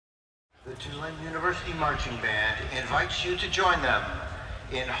The Tulane University Marching Band invites you to join them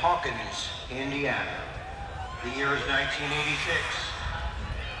in Hawkins, Indiana. The year is 1986.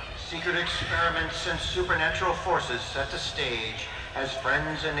 Secret experiments and supernatural forces set the stage as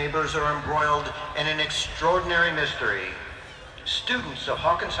friends and neighbors are embroiled in an extraordinary mystery. Students of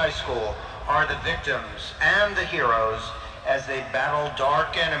Hawkins High School are the victims and the heroes as they battle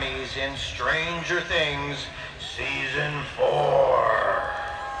dark enemies in Stranger Things Season 4.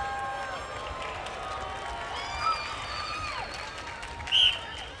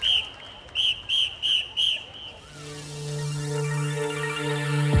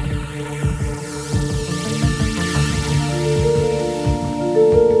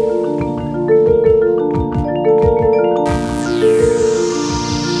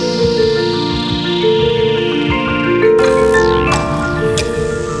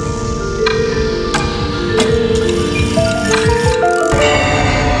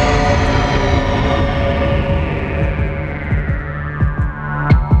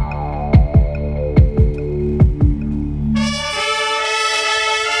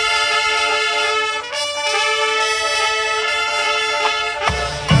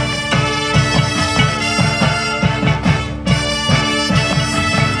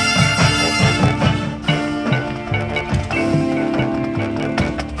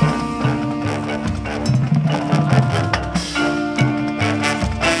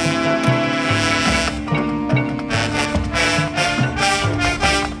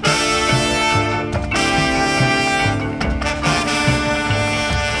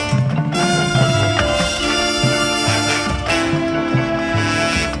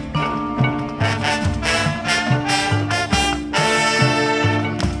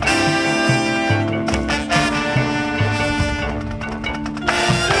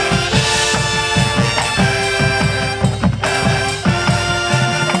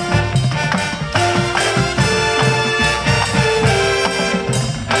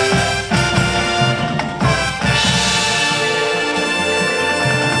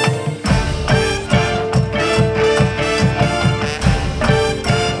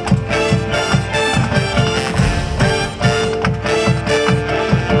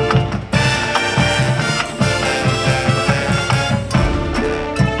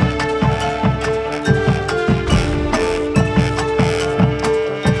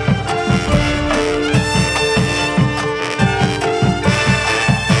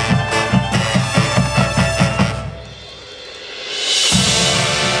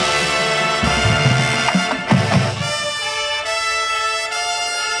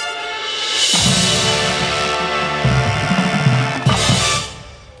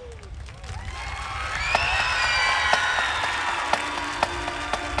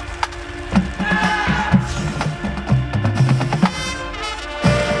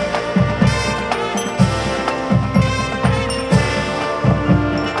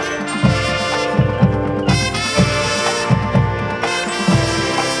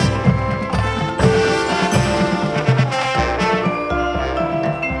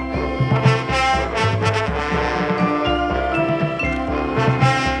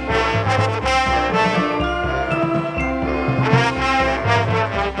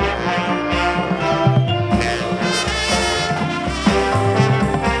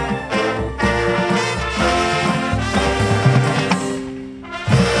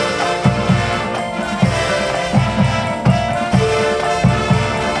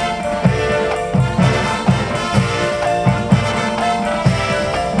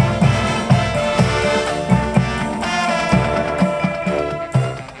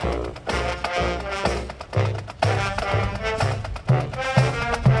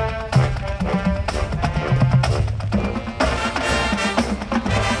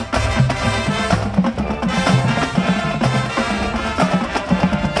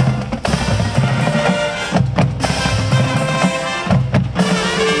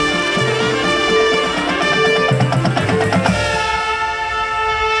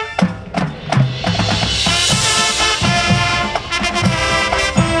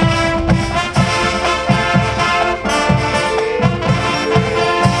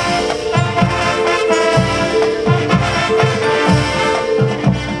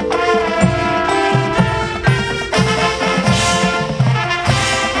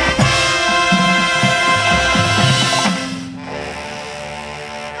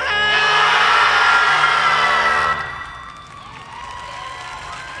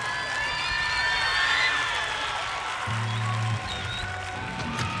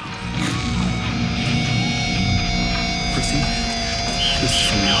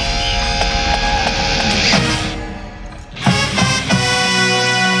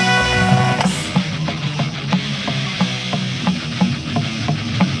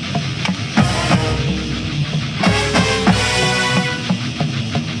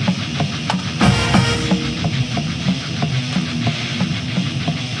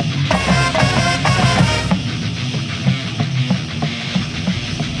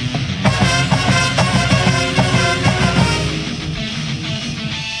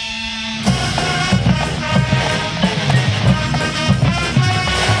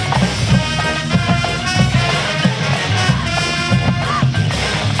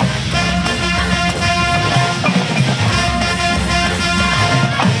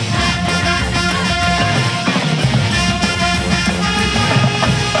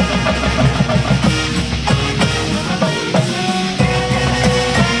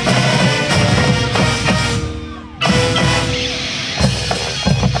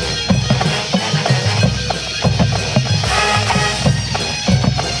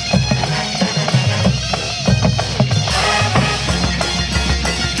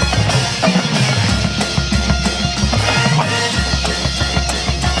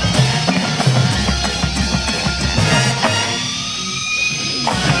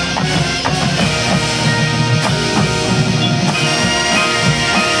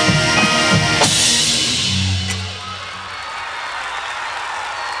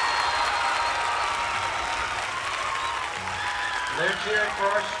 volunteered for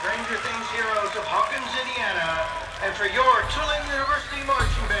our Stranger Things heroes of Hawkins, Indiana, and for your Tulane University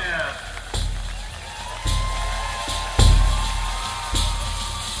Marching Band.